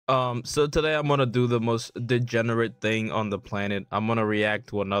So today I'm gonna do the most degenerate thing on the planet. I'm gonna react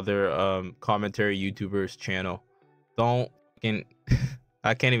to another commentary YouTuber's channel. Don't fucking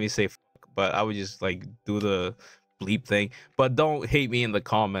I can't even say fuck, but I would just like do the bleep thing. But don't hate me in the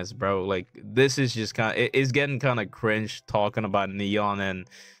comments, bro. Like this is just it's getting kind of cringe talking about N3ON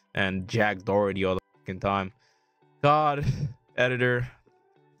and Jack Doherty all the fucking time. God, editor,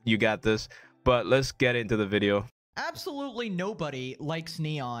 you got this. But let's get into the video. Absolutely nobody likes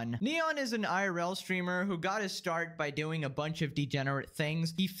N3ON. N3ON is an IRL streamer who got his start by doing a bunch of degenerate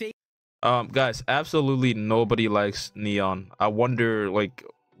things. He faked Guys, absolutely nobody likes N3ON. I wonder like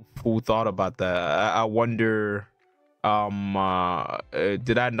who thought about that. I wonder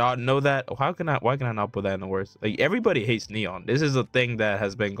did I not know that? Why can I not put that in the words? Like everybody hates N3ON. This is a thing that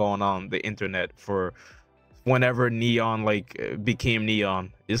has been going on the internet for whenever N3ON like became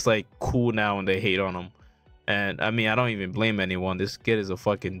N3ON. It's like cool now and they hate on him. And I mean, I don't even blame anyone. This kid is a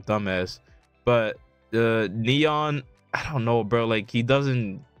fucking dumbass. But N3ON, I don't know, bro. Like he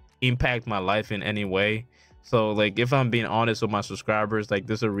doesn't impact my life in any way. So like, if I'm being honest with my subscribers, like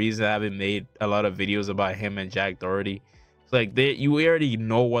there's a reason I haven't made a lot of videos about him and Jack Doherty. It's like you already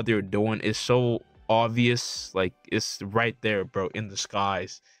know what they're doing. It's so obvious. Like it's right there, bro, in the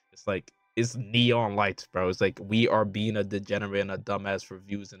skies. It's like it's neon lights, bro. It's like we are being a degenerate and a dumbass for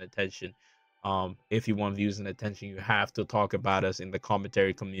views and attention. If you want views and attention, you have to talk about us in the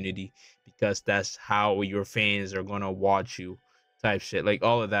commentary community, because that's how your fans are gonna watch you, type shit, like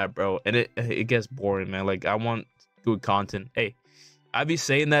all of that, bro. And it gets boring, man. Like I want good content. Hey, I be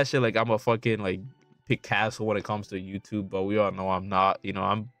saying that shit like I'm a fucking like Picasso when it comes to YouTube, but we all know I'm not. You know,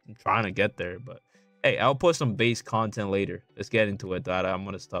 I'm trying to get there, but hey, I'll put some base content later. Let's get into it, Dada. I'm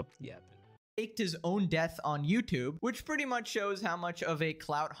gonna stop yapping. faked his own death on YouTube, which pretty much shows how much of a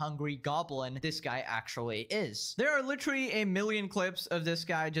clout-hungry goblin this guy actually is. There are literally a million clips of this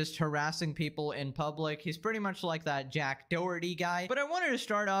guy just harassing people in public. He's pretty much like that Jack Doherty guy. But I wanted to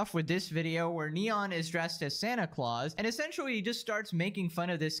start off with this video where N3ON is dressed as Santa Claus, and essentially he just starts making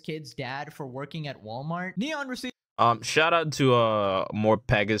fun of this kid's dad for working at Walmart. N3ON received Shout out to more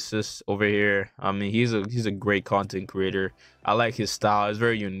Pegasus over here. I mean, he's a great content creator. I like his style. It's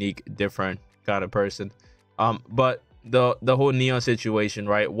very unique, different kind of person. But the whole N3ON situation,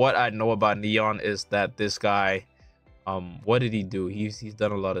 right? What I know about N3ON is that this guy, what did he do? He's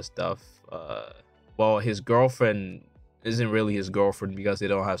done a lot of stuff. Well, his girlfriend isn't really his girlfriend because they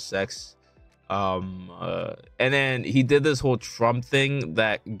don't have sex. And then he did this whole Trump thing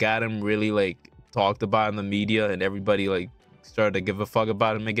that got him really like talked about in the media, and everybody like started to give a fuck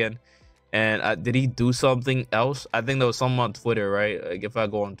about him again. And did he do something else? I think there was something on Twitter, right? Like if I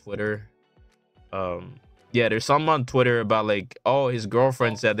go on Twitter, yeah, there's something on Twitter about like, oh, his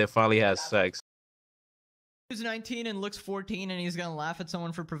girlfriend said they finally had sex. He's 19 and looks 14, and he's gonna laugh at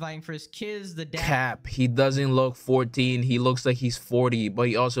someone for providing for his kids. The dad. Cap. He doesn't look 14. He looks like he's 40, but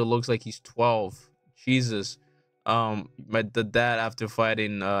he also looks like he's 12. Jesus. The dad after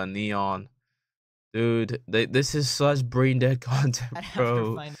fighting N3ON. Dude, this is such brain dead content,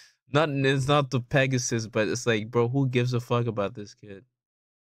 bro. It's not the Pegasus, but it's like, bro, who gives a fuck about this kid?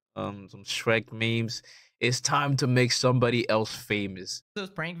 Some Shrek memes. It's time to make somebody else famous. Those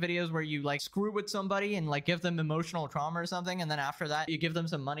prank videos where you like screw with somebody and like give them emotional trauma or something, and then after that you give them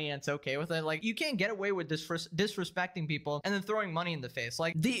some money and it's okay with it. Like you can't get away with disrespecting people and then throwing money in the face.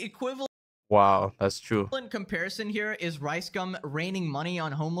 Like the equivalent. Wow, that's true. In comparison here is Rice Gum raining money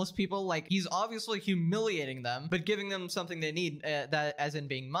on homeless people. Like he's obviously humiliating them, but giving them something they need, that as in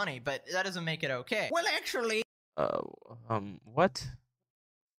being money. But that doesn't make it okay. Well, actually, what?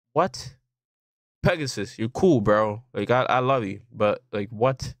 Pegasus, you're cool, bro. Like I love you, but like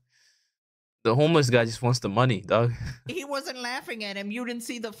what? The homeless guy just wants the money, dog. He wasn't laughing at him. You didn't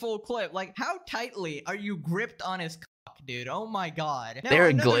see the full clip. Like how tightly are you gripped on his dude? Oh my god. Now,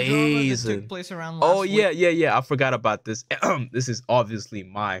 they're glazing. Took place around oh yeah, I forgot about this. This is obviously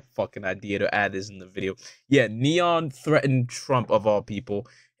my fucking idea to add this in the video. Yeah, N3ON threatened Trump of all people,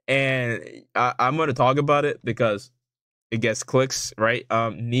 and I'm gonna talk about it because it gets clicks, right?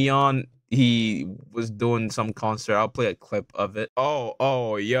 N3ON, he was doing some concert. I'll play a clip of it.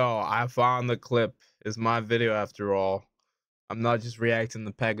 Oh yo, I found the clip. It's my video after all. I'm not just reacting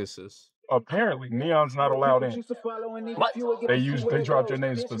to Pegasus. Apparently, N3ON's not allowed in. What? They dropped your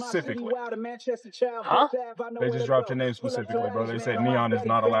name specifically. Huh? They just dropped your name specifically, bro. They said N3ON is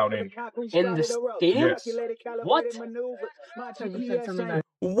not allowed in. In the stadium? Yes. What?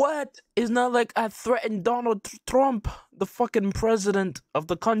 What? It's not like I threatened Donald Trump, the fucking president of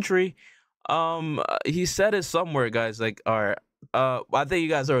the country. He said it somewhere, guys. Like, all right, I think you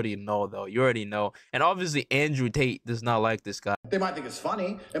guys already know though. You already know, and obviously Andrew Tate does not like this guy. They might think it's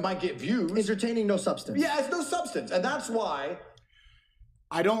funny. It might get views. Entertaining, no substance. Yeah, it's no substance, and that's why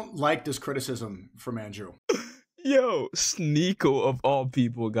I don't like this criticism from Andrew. Yo, Sneeko of all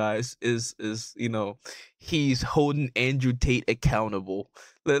people, guys, is you know, he's holding Andrew Tate accountable.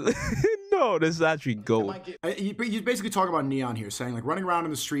 No, this is actually gold. He's basically talking about N3ON here, saying like running around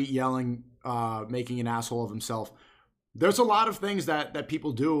in the street yelling, making an asshole of himself. There's a lot of things that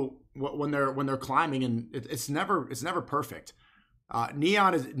people do when they're climbing, and it's never perfect.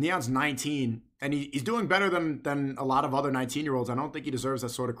 N3ON's 19, and he's doing better than a lot of other 19-year-olds. I don't think he deserves that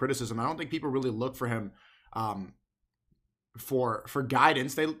sort of criticism. I don't think people really look for him for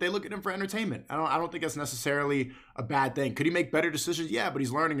guidance. They look at him for entertainment. I don't think that's necessarily a bad thing. Could he make better decisions? Yeah, but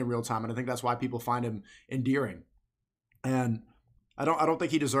he's learning in real time, and I think that's why people find him endearing. And I don't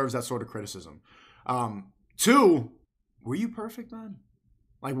think he deserves that sort of criticism. 2, were you perfect, man?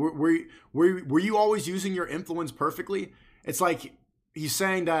 Like were you always using your influence perfectly? It's like he's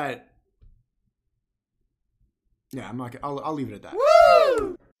saying that. Yeah, I'll leave it at that.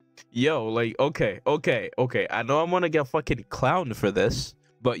 Woo! Yo, like, okay. I know I'm gonna get fucking clowned for this,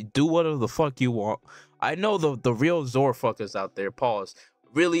 but do whatever the fuck you want. I know the real Zor fuckers out there. Pause.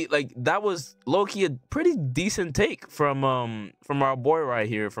 Really, like, that was low-key a pretty decent take from our boy right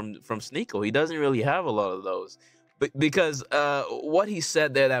here, from Sneeko. He doesn't really have a lot of those. But because what he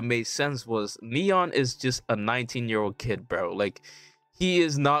said there that made sense was N3ON is just a 19-year-old kid, bro. Like, he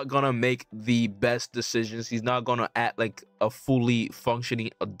is not gonna make the best decisions. He's not gonna act like a fully functioning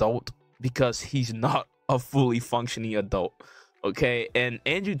adult because he's not a fully functioning adult. Okay, and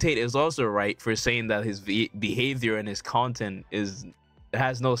Andrew Tate is also right for saying that his behavior and his content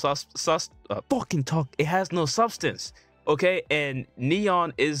has no substance. Okay, and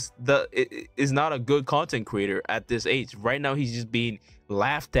N3ON is not a good content creator at this age. Right now, he's just being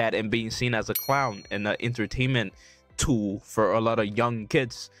laughed at and being seen as a clown and an entertainment tool for a lot of young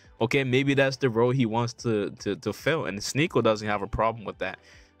kids. Okay, maybe that's the role he wants to fill, and Sneeko doesn't have a problem with that.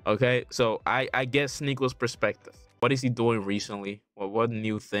 Okay, so I get Sneeko's perspective. What is he doing recently? What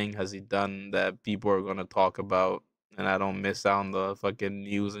new thing has he done that people are gonna talk about and I don't miss out on the fucking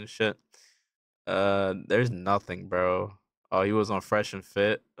news and shit? There's nothing, bro. Oh, he was on Fresh and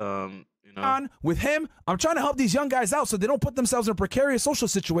Fit. You know. With him, I'm trying to help these young guys out so they don't put themselves in precarious social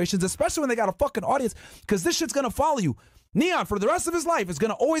situations, especially when they got a fucking audience, because this shit's gonna follow you. N3ON, for the rest of his life, is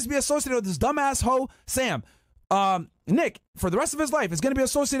gonna always be associated with this dumbass hoe, Sam. Nick, for the rest of his life, is gonna be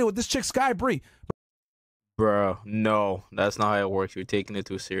associated with this chick, Sky Bree. Bro, no, that's not how it works. You're taking it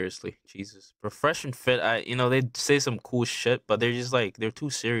too seriously. Jesus. For Fresh and Fit, they say some cool shit, but they're just like, they're too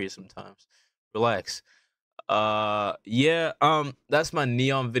serious sometimes. Relax. Yeah, that's my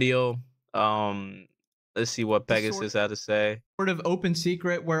N3ON video. Let's see what Pegasus had to say. Sort of open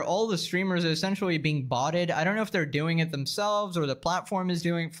secret where all the streamers are essentially being botted. I don't know if they're doing it themselves or the platform is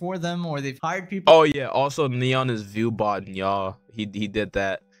doing it for them or they've hired people. Oh yeah, also N3ON is view botting, y'all. He did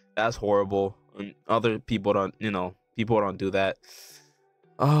that. That's horrible. And other people don't, people don't do that.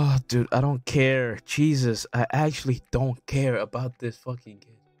 Oh, dude, I don't care. Jesus, I actually don't care about this fucking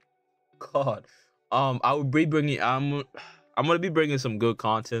kid. God. I would be bringing. I'm gonna be bringing some good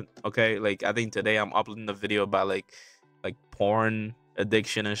content. Okay, like I think today I'm uploading a video about like porn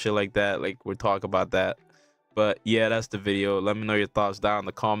addiction and shit like that. Like we'll talk about that. But yeah, that's the video. Let me know your thoughts down in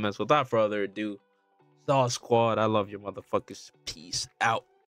the comments. Without further ado, Saw Squad, I love you motherfuckers. Peace out.